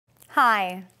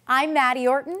Hi, I'm Maddie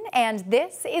Orton, and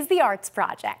this is The Arts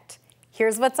Project.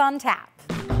 Here's what's on tap.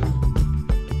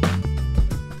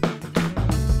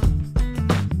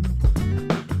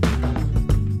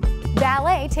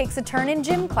 Ballet takes a turn in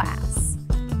gym class.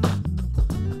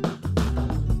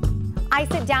 I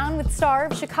sit down with star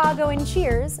of Chicago and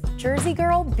Cheers, Jersey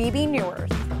girl Bebe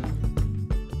Neuwirth.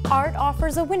 Art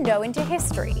offers a window into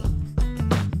history.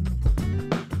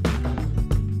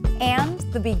 And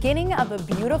the beginning of a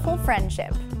beautiful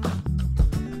friendship.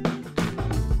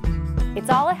 It's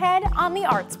all ahead on The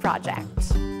Arts Project.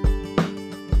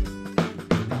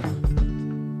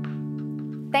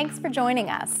 Thanks for joining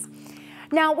us.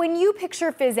 Now, when you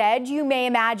picture phys ed, you may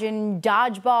imagine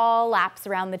dodgeball, laps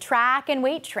around the track, and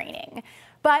weight training.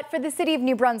 But for the City of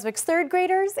New Brunswick's third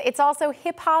graders, it's also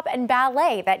hip hop and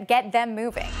ballet that get them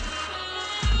moving.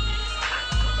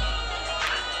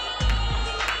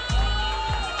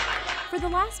 For the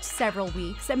last several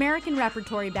weeks, American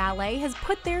Repertory Ballet has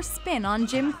put their spin on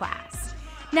gym class.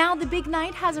 Now the big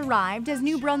night has arrived as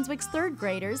New Brunswick's third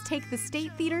graders take the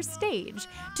State Theater stage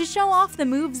to show off the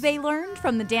moves they learned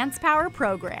from the Dance Power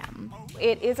program.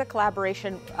 It is a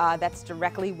collaboration that's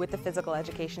directly with the physical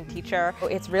education teacher.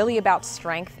 It's really about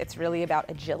strength, it's really about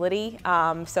agility.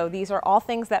 So these are all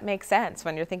things that make sense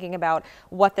when you're thinking about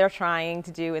what they're trying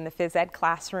to do in the phys ed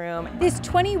classroom. This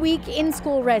 20-week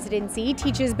in-school residency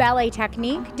teaches ballet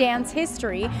technique, dance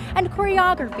history, and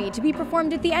choreography to be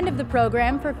performed at the end of the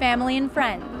program for family and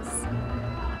friends.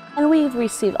 And we've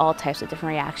received all types of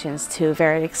different reactions to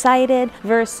very excited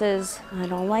versus I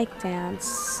don't like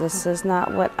dance, this is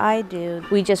not what I do.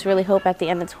 We just really hope at the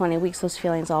end of 20 weeks those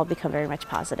feelings all become very much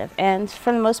positive, and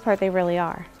for the most part they really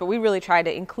are. What we really try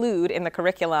to include in the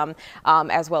curriculum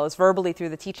as well as verbally through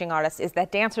the teaching artists is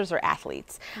that dancers are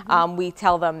athletes. We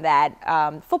tell them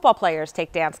that football players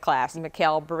take dance class.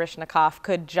 Mikhail Baryshnikov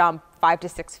could jump 5 to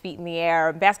 6 feet in the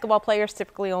air. Basketball players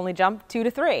typically only jump 2 to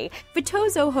 3.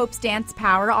 Vitozo hopes Dance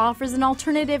Power offers an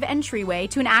alternative entryway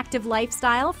to an active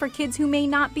lifestyle for kids who may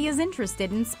not be as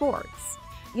interested in sports.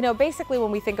 You know, basically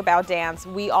when we think about dance,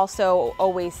 we also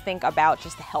always think about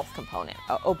just the health component.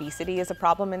 Obesity is a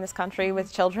problem in this country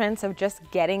with children, so just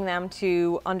getting them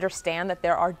to understand that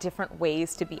there are different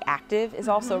ways to be active is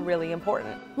also really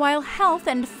important. While health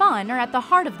and fun are at the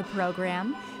heart of the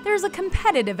program, there's a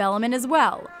competitive element as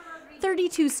well.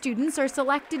 32 students are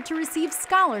selected to receive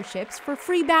scholarships for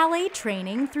free ballet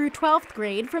training through 12th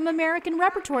grade from American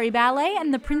Repertory Ballet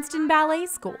and the Princeton Ballet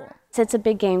School. So it's a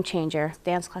big game changer.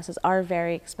 Dance classes are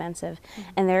very expensive,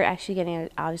 and they're actually getting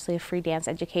obviously a free dance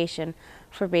education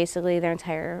for basically their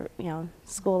entire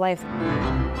school life.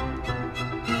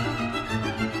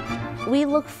 We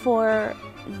look for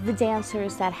the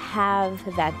dancers that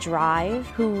have that drive,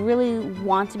 who really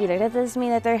want to be there. That doesn't mean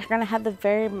that they're going to have the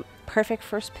very perfect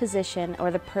first position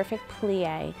or the perfect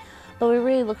plie, but we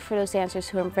really look for those dancers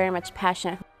who are very much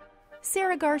passionate.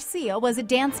 Sarah Garcia was a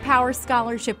Dance Power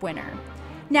scholarship winner.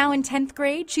 Now in 10th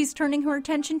grade, she's turning her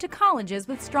attention to colleges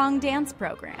with strong dance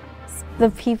programs. The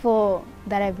people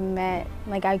that I've met,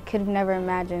 I could have never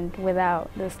imagined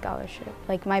without this scholarship.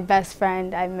 My best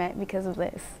friend I met because of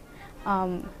this.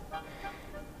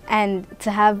 And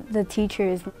to have the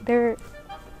teachers, they're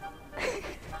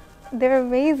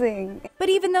amazing. But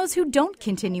even those who don't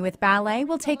continue with ballet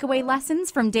will take away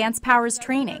lessons from Dance Power's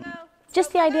training.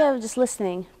 Just the idea of just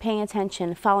listening, paying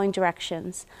attention, following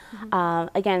directions.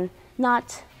 Again,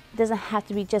 doesn't have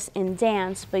to be just in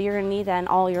dance, but you're going to need that in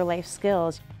all your life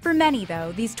skills. For many,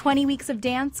 though, these 20 weeks of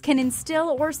dance can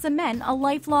instill or cement a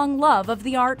lifelong love of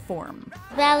the art form.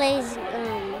 Ballet's,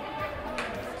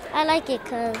 I like it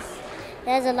because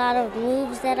there's a lot of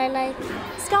moves that I like.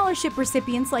 Scholarship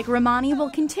recipients like Romani will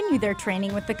continue their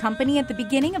training with the company at the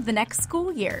beginning of the next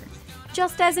school year,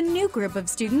 just as a new group of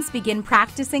students begin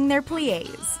practicing their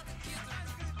pliés.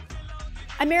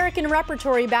 American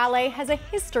Repertory Ballet has a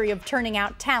history of turning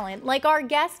out talent, like our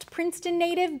guest, Princeton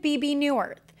native Bebe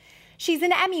Neuwirth. She's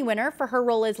an Emmy winner for her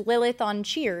role as Lilith on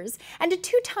Cheers, and a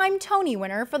 2-time Tony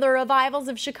winner for the revivals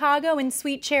of Chicago and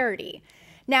Sweet Charity.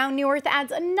 Now Neuwirth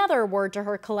adds another award to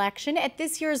her collection at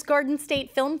this year's Garden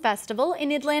State Film Festival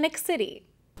in Atlantic City.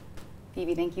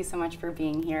 Bebe, thank you so much for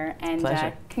being here, and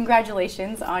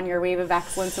Congratulations on your Wave of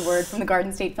Excellence Award from the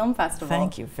Garden State Film Festival.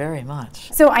 Thank you very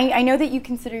much. So I know that you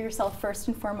consider yourself first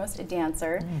and foremost a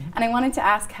dancer, and I wanted to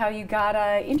ask how you got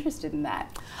interested in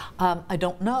that. I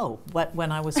don't know.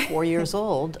 When I was 4 years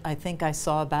old, I think I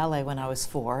saw ballet when I was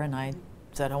 4, and I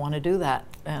said I want to do that,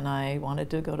 and I wanted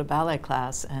to go to ballet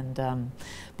class, and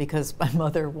because my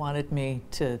mother wanted me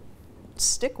to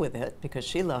stick with it because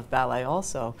she loved ballet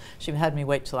also. She had me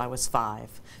wait till I was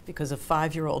 5 because a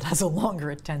 5-year-old has a longer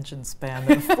attention span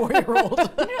than a 4-year-old.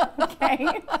 Okay.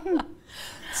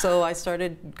 So I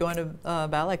started going to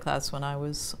ballet class when I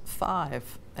was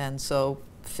 5, and so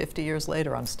 50 years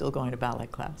later, I'm still going to ballet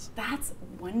class. That's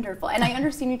wonderful. And I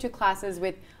understand you took classes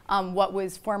with what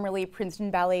was formerly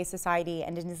Princeton Ballet Society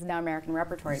and is now American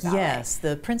Repertory Ballet. Yes,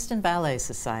 the Princeton Ballet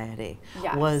Society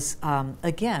was,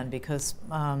 again, because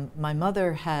my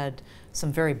mother had some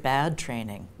very bad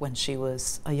training when she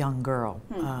was a young girl.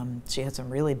 She had some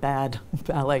really bad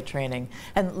ballet training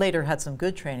and later had some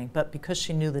good training, but because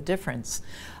she knew the difference,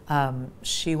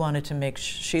 she wanted to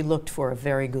she looked for a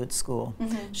very good school.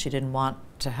 She didn't want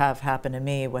to have happen to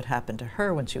me what happened to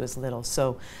her when she was little.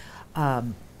 So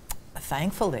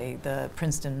thankfully, the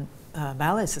Princeton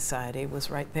Ballet Society was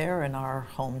right there in our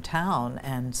hometown,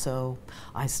 and so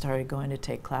I started going to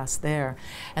take class there.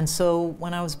 And so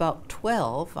when I was about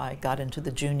 12, I got into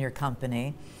the junior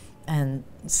company and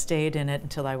stayed in it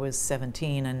until I was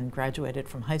 17 and graduated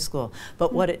from high school.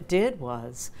 But what it did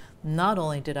was, not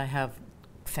only did I have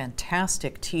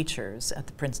fantastic teachers at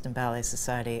the Princeton Ballet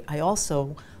Society, I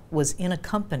also was in a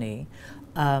company,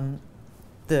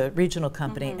 the regional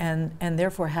company, and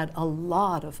therefore had a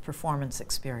lot of performance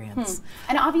experience.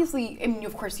 And obviously, I mean,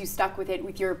 of course, you stuck with it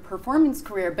with your performance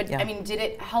career, but I mean, did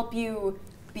it help you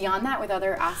beyond that with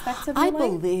other aspects of your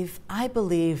life? I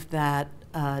believe that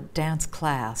dance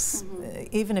class,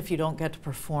 even if you don't get to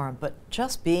perform, but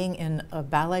just being in a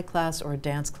ballet class or a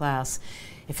dance class,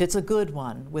 if it's a good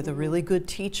one with a really good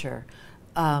teacher,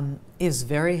 is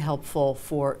very helpful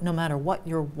for no matter what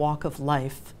your walk of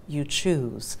life you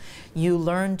choose. You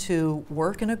learn to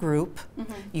work in a group,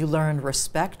 you learn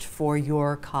respect for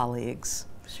your colleagues,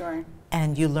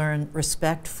 and you learn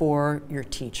respect for your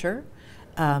teacher.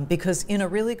 Because in a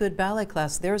really good ballet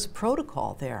class, there's a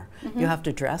protocol there. You have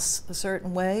to dress a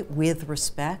certain way with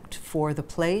respect for the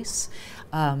place.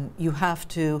 You have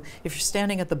to, if you're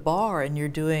standing at the bar and you're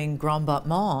doing grand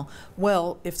battement,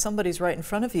 well, if somebody's right in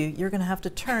front of you, you're going to have to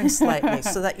turn slightly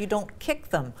so that you don't kick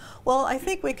them. Well, I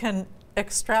think we can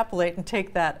extrapolate and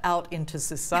take that out into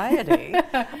society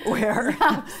where,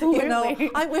 you know,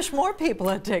 I wish more people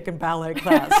had taken ballet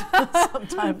class.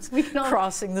 Sometimes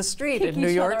crossing the street in New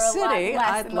York City,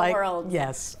 I'd like,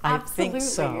 yes, I think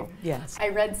so, yes. I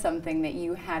read something that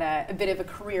you had a bit of a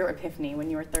career epiphany when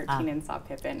you were 13 and saw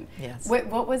Pippin. Yes.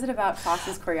 What was it about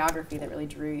Fosse's choreography that really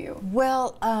drew you?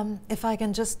 Well, if I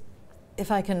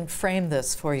can frame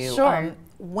this for you.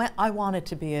 When I wanted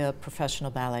to be a professional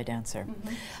ballet dancer.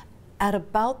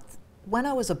 When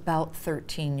I was about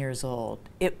 13 years old,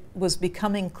 it was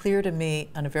becoming clear to me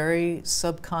on a very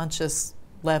subconscious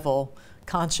level,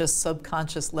 conscious,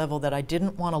 subconscious level that I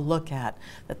didn't want to look at,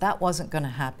 that wasn't going to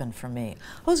happen for me.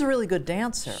 I was a really good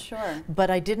dancer, but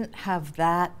I didn't have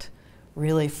that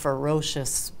really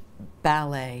ferocious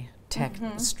ballet,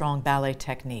 strong ballet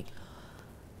technique.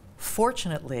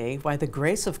 Fortunately, by the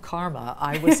grace of karma,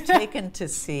 I was taken to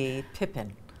see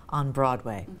Pippin on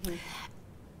Broadway.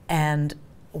 And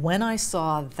when I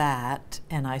saw that,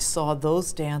 and I saw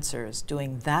those dancers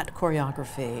doing that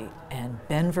choreography, and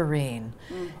Ben Vereen,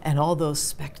 and all those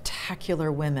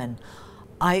spectacular women,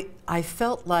 I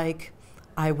felt like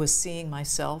I was seeing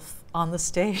myself on the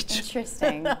stage.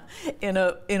 Interesting. in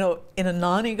a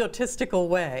non-egotistical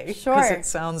way, because it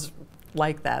sounds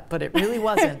like that, but it really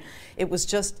wasn't. It was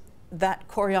just that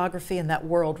choreography and that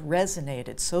world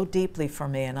resonated so deeply for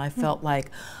me, and I felt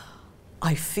like,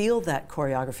 I feel that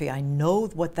choreography, I know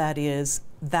what that is,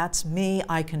 that's me,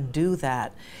 I can do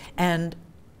that. And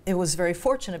it was very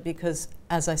fortunate because,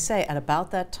 as I say, at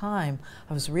about that time,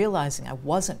 I was realizing I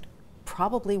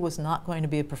probably was not going to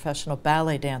be a professional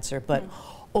ballet dancer, but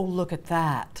oh, look at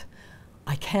that.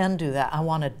 I can do that. I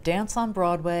want to dance on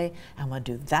Broadway, I want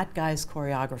to do that guy's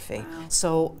choreography.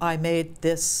 So I made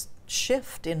this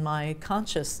shift in my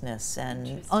consciousness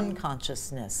and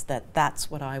unconsciousness that that's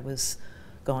what I was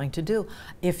going to do.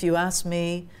 If you ask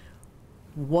me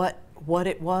what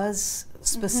it was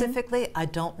specifically, I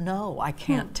don't know. I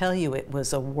can't tell you. It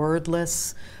was a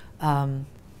wordless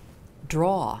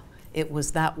draw. It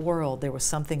was that world. There was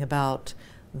something about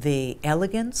the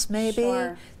elegance,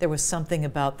 maybe. There was something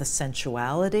about the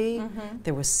sensuality.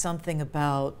 There was something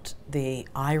about the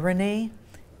irony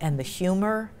and the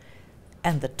humor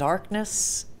and the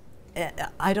darkness.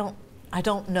 I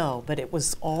don't know, but it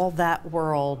was all that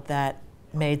world that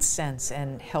made sense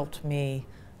and helped me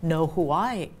know who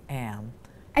I am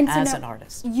as an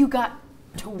artist. You got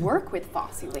to work with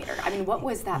Fosse later. I mean, what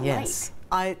was that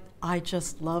like? I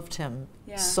just loved him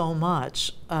so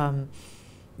much.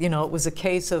 you know, it was a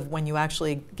case of when you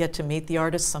actually get to meet the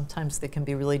artists, sometimes they can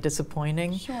be really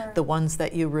disappointing. Sure. The ones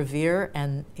that you revere,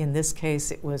 and in this case,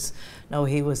 it was no.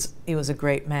 He was a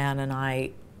great man, and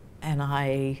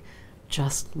I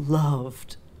just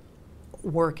loved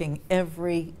working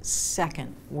every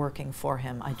second working for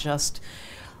him. I just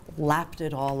lapped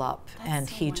it all up. That's And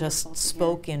so he wonderful just to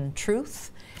spoke in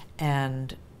truth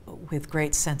and with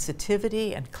great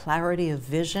sensitivity and clarity of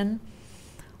vision.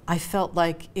 I felt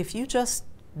like if you just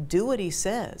do what he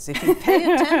says, if you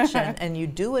pay attention and you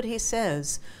do what he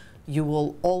says, you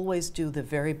will always do the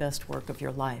very best work of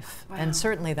your life. Wow. And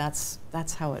certainly that's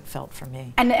how it felt for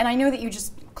me. And I know that you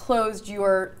just closed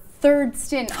your third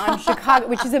stint on Chicago,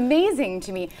 which is amazing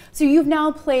to me. So you've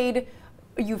played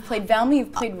Velma,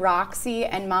 you've played Roxy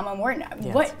and Mama Morton.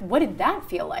 Yes. What did that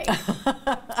feel like?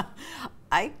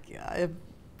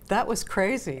 That was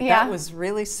crazy. Yeah. That was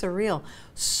really surreal.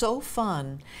 So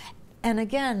fun. And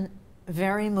again,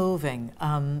 very moving.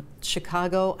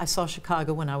 Chicago, I saw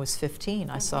Chicago when I was 15.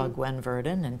 I saw Gwen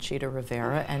Verdon and Chita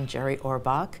Rivera and Jerry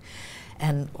Orbach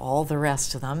and all the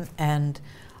rest of them. And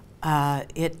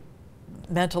it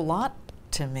meant a lot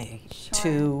to me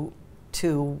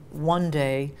to one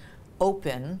day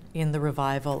open in the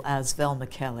revival as Velma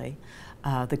Kelly,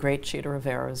 the great Chita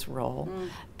Rivera's role.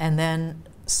 And then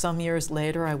some years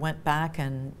later, I went back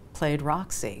and played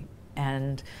Roxy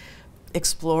and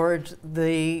explored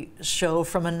the show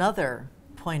from another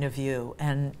point of view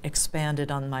and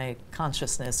expanded on my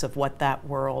consciousness of what that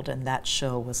world and that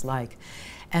show was like.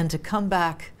 And to come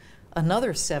back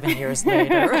another 7 years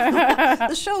later,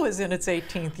 the show is in its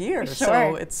 18th year,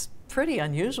 so it's pretty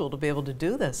unusual to be able to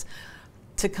do this.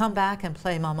 To come back and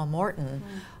play Mama Morton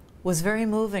was very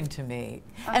moving to me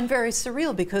and very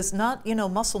surreal because not, you know,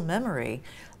 muscle memory.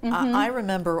 I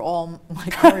remember all my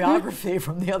choreography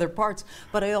from the other parts,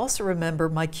 but I also remember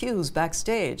my cues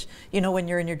backstage. You know, when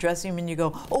you're in your dressing room and you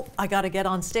go, oh, I got to get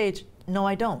on stage. No,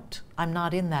 I don't. I'm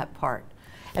not in that part.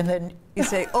 And then you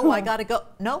say, oh, I got to go.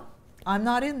 No, I'm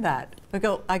not in that. I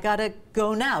go, I got to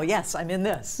go now. Yes, I'm in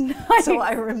this. Nice. So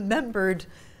I remembered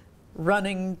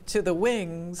running to the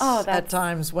wings at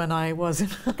times when I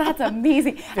wasn't. That's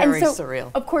amazing. Very and so,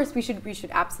 surreal. Of course, we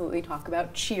should absolutely talk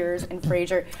about Cheers and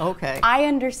Frasier. Okay. I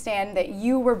understand that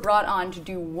you were brought on to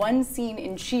do one scene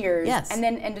in Cheers, yes, and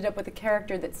then ended up with a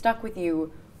character that stuck with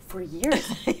you for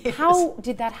years. Yes. How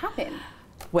did that happen?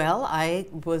 Well, I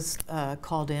was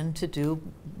called in to do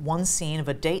one scene of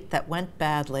a date that went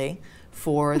badly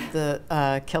for the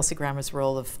Kelsey Grammer's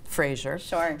role of Frasier.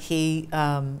 Sure.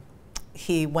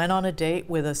 He went on a date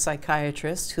with a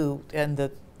psychiatrist and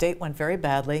the date went very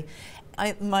badly.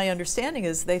 My understanding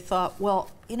is they thought,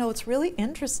 well, you know, it's really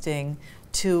interesting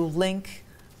to link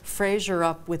Frasier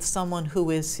up with someone who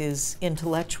is his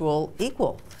intellectual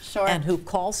equal. Sure. And who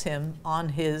calls him on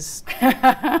his,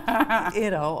 you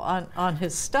know, on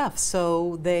his stuff.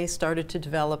 So they started to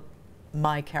develop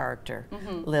my character,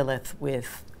 Lilith,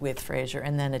 with Frasier,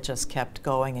 and then it just kept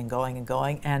going and going and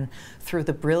going. And through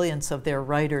the brilliance of their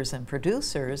writers and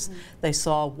producers, they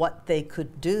saw what they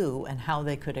could do and how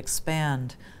they could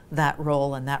expand that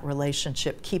role and that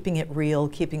relationship, keeping it real,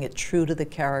 keeping it true to the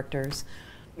characters.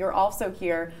 You're also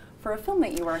here for a film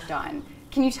that you worked on.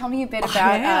 Can you tell me a bit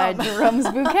about Jerome's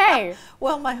Bouquet?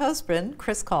 Well, my husband,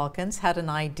 Chris Calkins, had an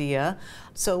idea.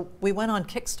 So we went on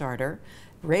Kickstarter,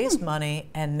 raised money,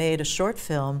 and made a short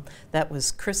film that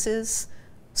was Chris's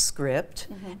script.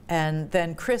 And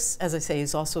then Chris, as I say,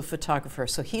 is also a photographer.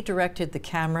 So he directed the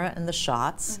camera and the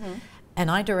shots, and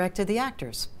I directed the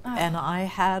actors. And I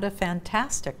had a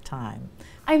fantastic time.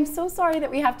 I'm so sorry that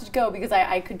we have to go because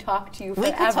I could talk to you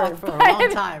forever. We could talk for a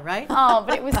long time, right? Oh,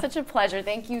 but it was such a pleasure.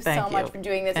 Thank you so much for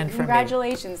doing this. And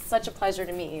congratulations. Such a pleasure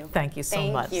to meet you. Thank you so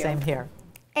much. Same here.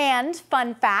 And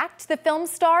fun fact, the film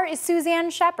star is Suzanne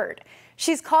Shepherd.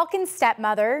 She's Calkins'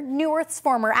 stepmother, Neuwirth's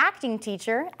former acting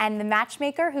teacher, and the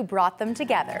matchmaker who brought them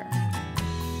together.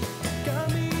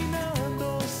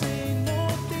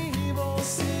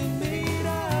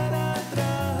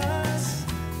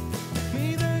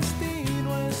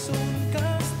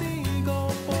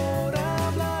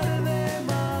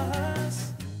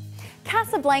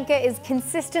 Casablanca is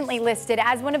consistently listed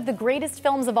as one of the greatest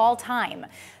films of all time,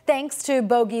 thanks to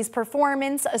Bogey's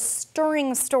performance, a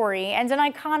stirring story, and an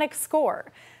iconic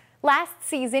score. Last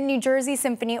season, New Jersey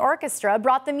Symphony Orchestra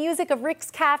brought the music of Rick's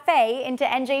Cafe into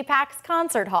NJPAC's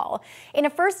concert hall in a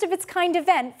first-of-its-kind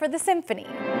event for the symphony.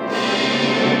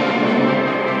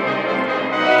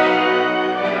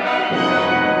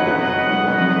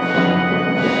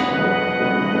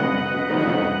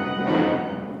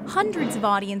 Hundreds of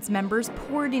audience members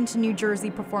poured into New Jersey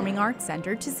Performing Arts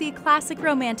Center to see a classic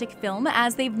romantic film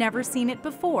as they've never seen it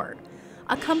before.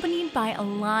 accompanied by a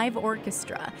live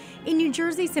orchestra in New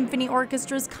Jersey Symphony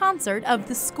Orchestra's concert of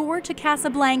the score to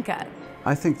Casablanca.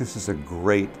 I think this is a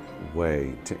great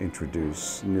way to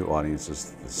introduce new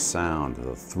audiences to the sound,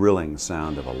 the thrilling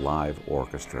sound of a live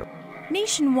orchestra.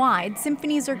 Nationwide,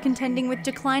 symphonies are contending with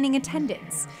declining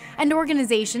attendance, and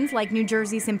organizations like New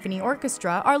Jersey Symphony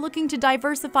Orchestra are looking to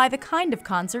diversify the kind of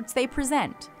concerts they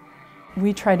present.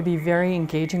 We try to be very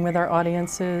engaging with our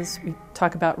audiences. We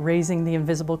talk about raising the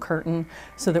invisible curtain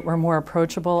so that we're more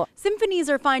approachable. Symphonies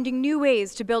are finding new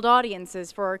ways to build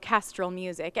audiences for orchestral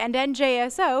music, and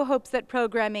NJSO hopes that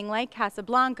programming like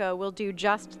Casablanca will do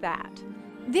just that.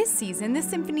 This season, the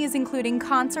symphony is including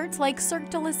concerts like Cirque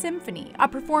de la Symphony, a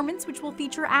performance which will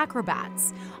feature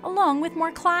acrobats, along with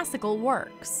more classical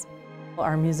works.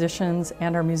 Our musicians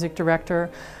and our music director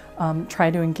try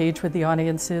to engage with the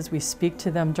audiences. We speak to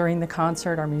them during the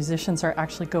concert. Our musicians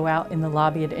actually go out in the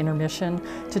lobby at intermission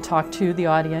to talk to the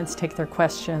audience, take their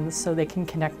questions so they can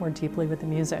connect more deeply with the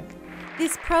music.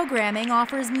 This programming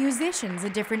offers musicians a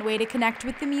different way to connect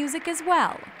with the music as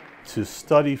well. To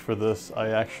study for this, I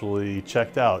actually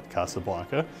checked out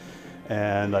Casablanca,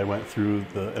 and I went through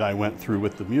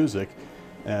with the music,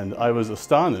 and I was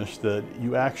astonished that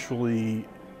you actually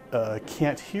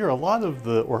can't hear a lot of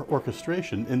the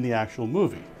orchestration in the actual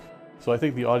movie. So I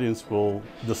think the audience will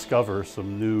discover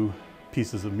some new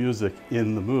pieces of music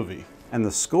in the movie. And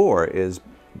the score is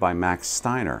by Max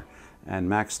Steiner, and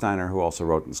Max Steiner, who also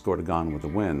wrote and scored Gone with the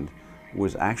Wind,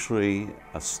 was actually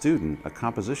a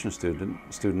composition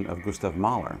student of Gustav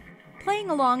Mahler. Playing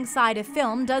alongside a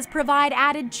film does provide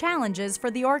added challenges for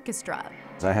the orchestra.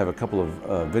 I have a couple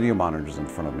of video monitors in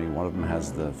front of me. One of them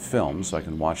has the film, so I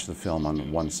can watch the film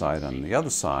on one side. On the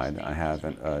other side, I have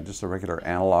just a regular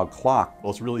analog clock. Well,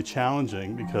 it's really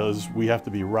challenging because we have to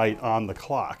be right on the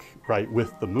clock, right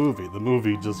with the movie. The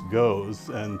movie just goes,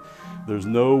 and there's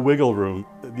no wiggle room.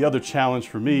 The other challenge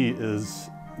for me is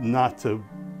not to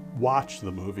watch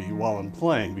the movie while I'm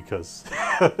playing because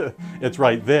it's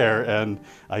right there and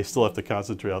I still have to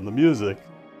concentrate on the music.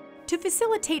 To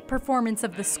facilitate performance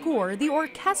of the score, the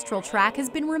orchestral track has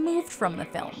been removed from the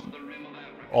film.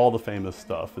 All the famous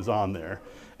stuff is on there,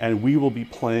 and we will be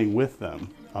playing with them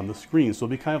on the screen, so it'll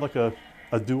be kind of like a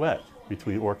duet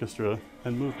between orchestra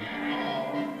and movie.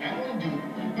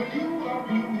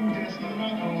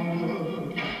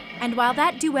 And while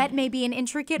that duet may be an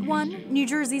intricate one, New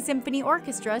Jersey Symphony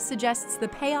Orchestra suggests the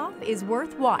payoff is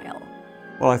worthwhile.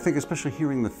 Well, I think especially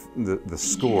hearing the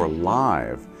score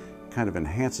live kind of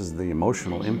enhances the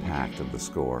emotional impact of the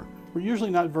score. We're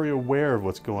usually not very aware of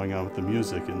what's going on with the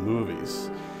music in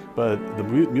movies, but the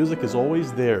music is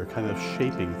always there, kind of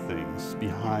shaping things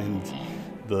behind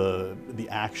the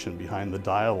action, behind the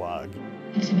dialogue.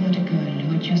 It's about a girl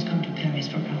who had just come to Paris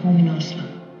from her home in Oslo.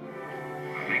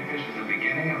 I think this is the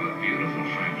beginning of a beautiful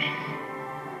friendship.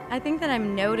 I think that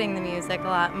I'm noting the music a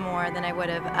lot more than I would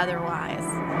have otherwise.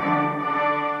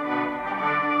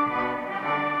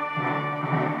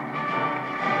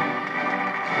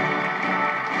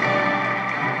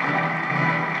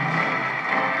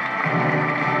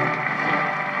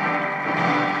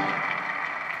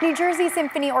 New Jersey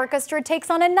Symphony Orchestra takes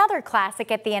on another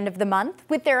classic at the end of the month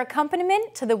with their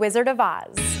accompaniment to The Wizard of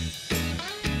Oz.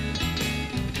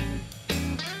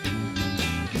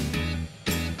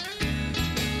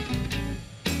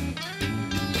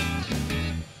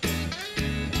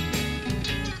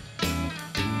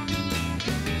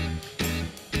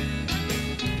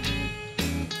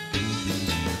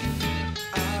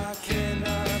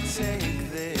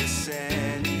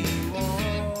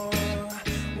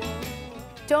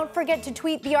 Don't forget to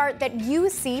tweet the art that you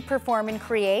see, perform, and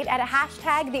create at a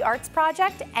hashtag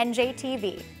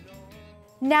 #TheArtsProjectNJTV.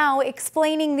 Now,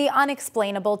 explaining the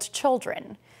unexplainable to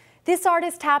children. This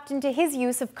artist tapped into his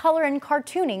use of color and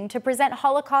cartooning to present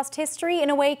Holocaust history in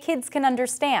a way kids can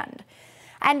understand.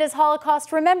 And as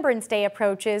Holocaust Remembrance Day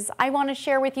approaches, I want to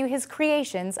share with you his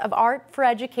creations of art for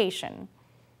education.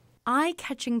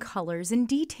 Eye-catching colors and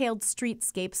detailed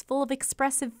streetscapes full of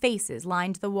expressive faces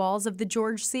lined the walls of the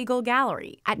George Segal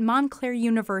Gallery at Montclair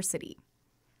University.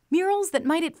 Murals that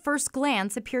might at first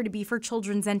glance appear to be for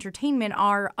children's entertainment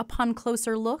are, upon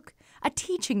closer look, a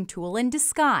teaching tool in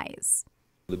disguise.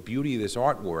 The beauty of this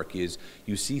artwork is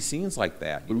you see scenes like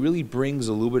that. It really brings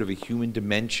a little bit of a human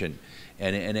dimension,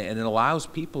 and it allows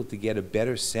people to get a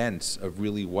better sense of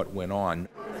really what went on.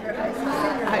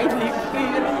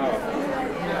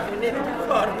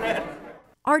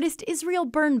 Artist Israel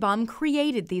Birnbaum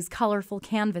created these colorful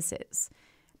canvases.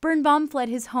 Birnbaum fled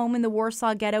his home in the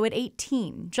Warsaw Ghetto at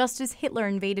 18, just as Hitler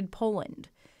invaded Poland.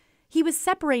 He was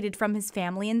separated from his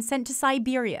family and sent to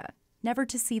Siberia, never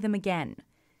to see them again.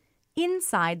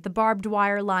 Inside the barbed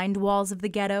wire-lined walls of the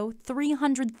ghetto,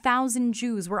 300,000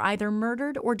 Jews were either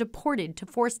murdered or deported to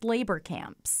forced labor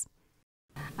camps.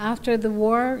 After the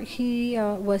war, he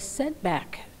was sent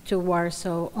back to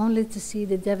Warsaw only to see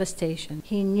the devastation.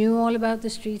 He knew all about the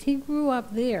street. He grew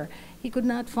up there. He could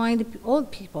not find the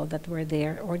old people that were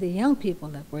there or the young people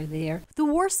that were there. The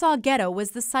Warsaw Ghetto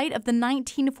was the site of the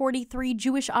 1943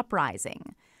 Jewish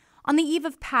uprising. On the eve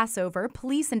of Passover,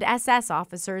 police and SS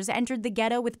officers entered the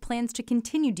ghetto with plans to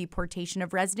continue deportation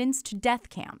of residents to death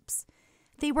camps.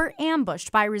 They were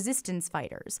ambushed by resistance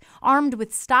fighters, armed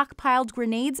with stockpiled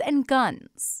grenades and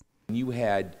guns. You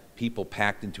had people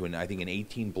packed into an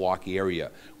 18-block area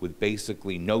with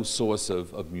basically no source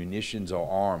of munitions or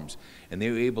arms, and they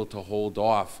were able to hold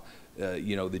off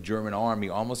the German army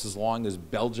almost as long as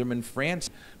Belgium and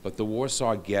France. But the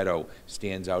Warsaw Ghetto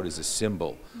stands out as a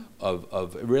symbol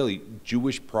of really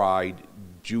Jewish pride,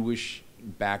 Jewish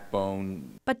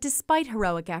backbone. But despite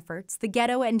heroic efforts, the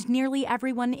ghetto and nearly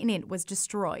everyone in it was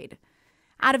destroyed.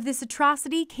 Out of this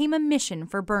atrocity came a mission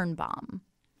for Birnbaum.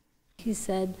 He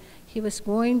said he was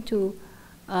going to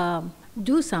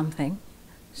do something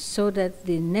so that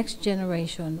the next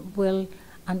generation will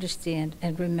understand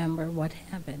and remember what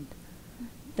happened.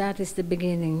 That is the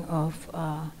beginning of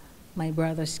my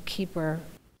brother's keeper.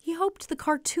 He hoped the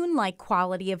cartoon-like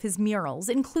quality of his murals,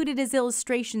 included as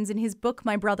illustrations in his book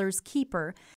My Brother's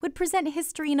Keeper, would present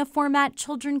history in a format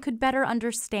children could better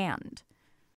understand.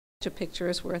 A picture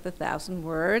is worth 1,000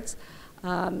 words.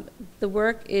 The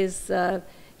work is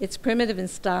it's primitive in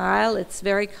style. It's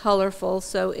very colorful,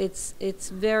 so it's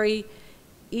very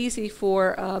easy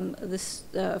for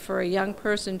for a young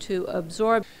person to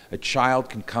absorb. A child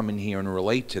can come in here and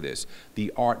relate to this.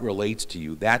 The art relates to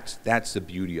you. That's the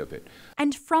beauty of it.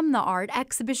 And from the art,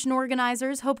 exhibition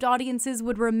organizers hoped audiences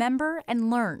would remember and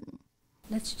learn.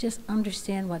 Let's just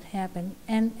understand what happened,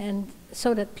 and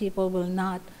so that people will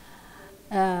not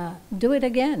do it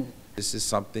again. This is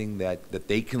something that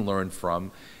they can learn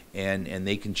from, and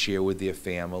they can share with their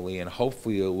family, and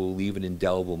hopefully it will leave an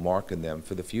indelible mark in them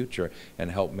for the future and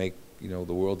help make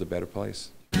the world a better place.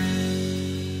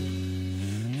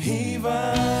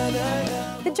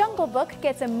 The Jungle Book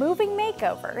gets a moving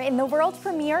makeover in the world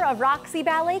premiere of Roxy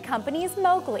Ballet Company's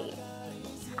Mowgli.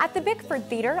 At the Bickford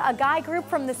Theater, a guy group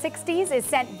from the 60s is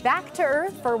sent back to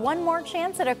Earth for one more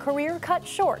chance at a career cut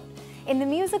short in the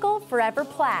musical Forever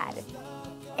Plaid.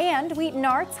 And Wheaton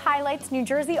Arts highlights New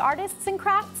Jersey artists and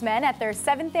craftsmen at their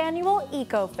 7th annual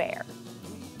Eco Fair.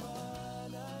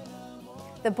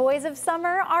 The Boys of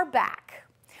Summer are back.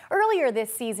 Earlier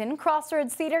this season,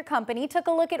 Crossroads Theater Company took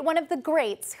a look at one of the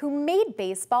greats who made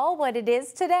baseball what it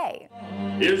is today.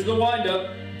 Here's the windup.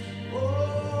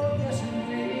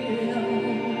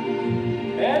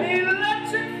 And he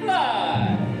lets it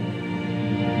fly.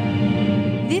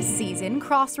 This season,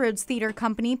 Crossroads Theater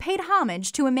Company paid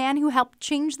homage to a man who helped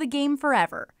change the game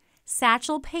forever,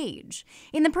 Satchel Paige,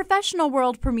 in the professional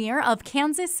world premiere of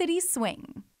Kansas City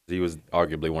Swing. He was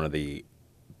arguably one of the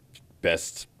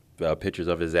best pitchers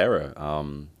of his era,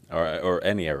 or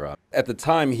any era. At the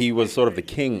time, he was sort of the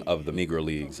king of the Negro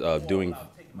Leagues,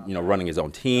 running his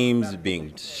own teams,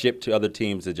 being shipped to other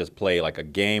teams to just play like a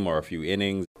game or a few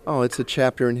innings. Oh, it's a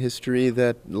chapter in history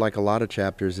that, like a lot of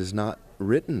chapters, is not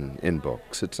written in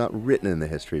books. It's not written in the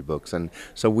history books, and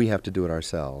so we have to do it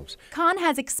ourselves. Kahn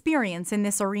has experience in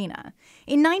this arena.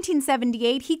 In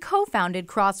 1978, he co-founded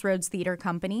Crossroads Theater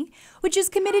Company, which is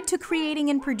committed to creating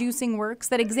and producing works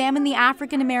that examine the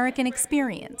African-American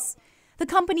experience. The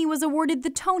company was awarded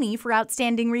the Tony for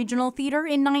Outstanding Regional Theater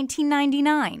in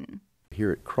 1999.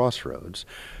 Here at Crossroads,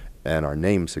 and our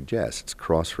name suggests,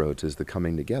 Crossroads is the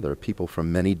coming together of people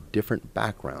from many different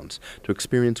backgrounds to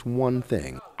experience one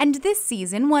thing. And this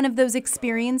season, one of those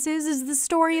experiences is the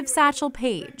story of Satchel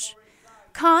Paige.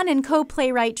 Kahn and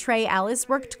co-playwright Trey Ellis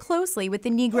worked closely with the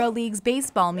Negro Leagues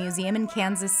Baseball Museum in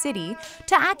Kansas City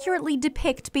to accurately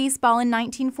depict baseball in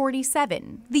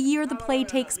 1947, the year the play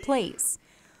takes place.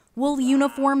 Wool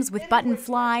uniforms with button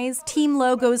flies, team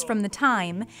logos from the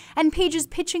time, and Paige's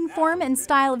pitching form and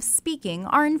style of speaking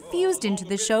are infused into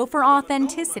the show for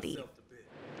authenticity.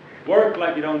 Work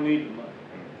like you don't need the money.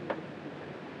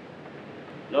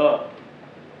 Love,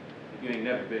 like you ain't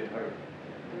never been hurt.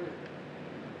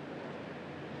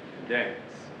 Dance,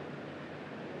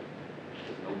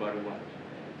 there's nobody watching.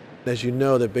 As you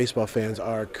know, that baseball fans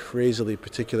are crazily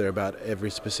particular about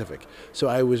every specific. So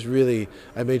I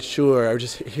made sure, I would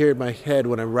just hear in my head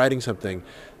when I'm writing something,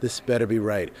 this better be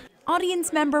right.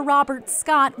 Audience member Robert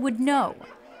Scott would know.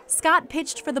 Scott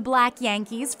pitched for the Black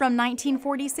Yankees from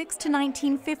 1946 to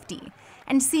 1950,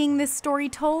 and seeing this story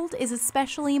told is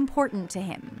especially important to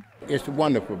him. It's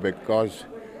wonderful because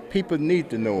people need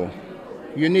to know.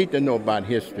 You need to know about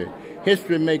history.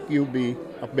 History make you be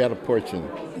a better person.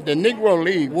 The Negro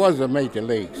League was a major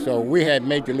league, so we had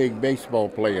Major League Baseball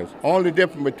players. Only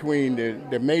difference between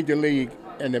the Major League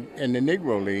and the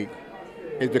Negro League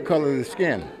is the color of the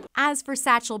skin. As for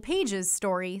Satchel Paige's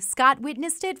story, Scott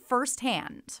witnessed it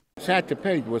firsthand. Satchel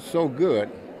Paige was so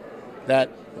good that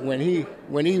when he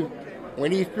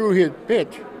threw his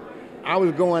pitch, I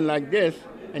was going like this,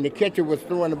 and the catcher was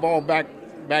throwing the ball back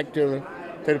to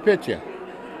the pitcher.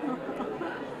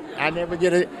 I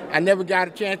never got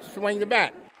a chance to swing the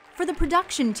bat. For the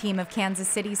production team of Kansas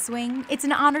City Swing, it's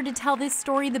an honor to tell this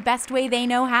story the best way they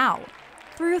know how,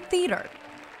 through theater.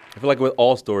 I feel like with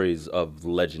all stories of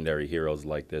legendary heroes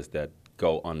like this that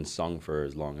go unsung for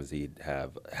as long as he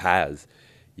has,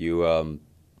 you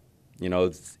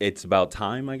know, it's about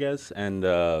time, I guess, and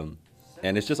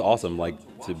it's just awesome, like,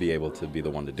 to be able to be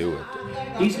the one to do it.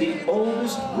 He's the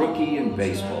oldest rookie in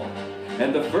baseball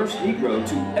and the first Negro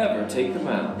to ever take the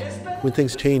mound. When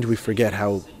things change, we forget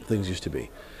how things used to be,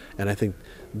 and I think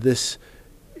this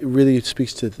really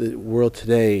speaks to the world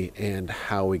today and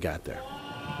how we got there.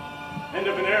 End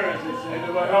of an era, as they say. End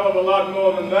of a hell of a lot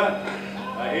more than that.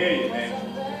 I hear you, man.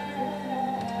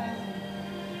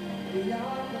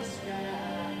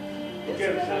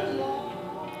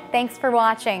 Thanks for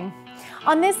watching.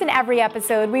 On this and every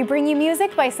episode, we bring you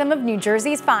music by some of New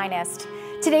Jersey's finest.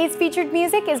 Today's featured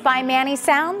music is by Manny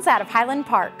Sounds out of Highland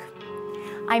Park.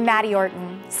 I'm Maddie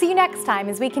Orton. See you next time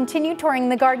as we continue touring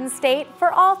the Garden State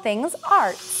for all things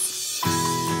arts.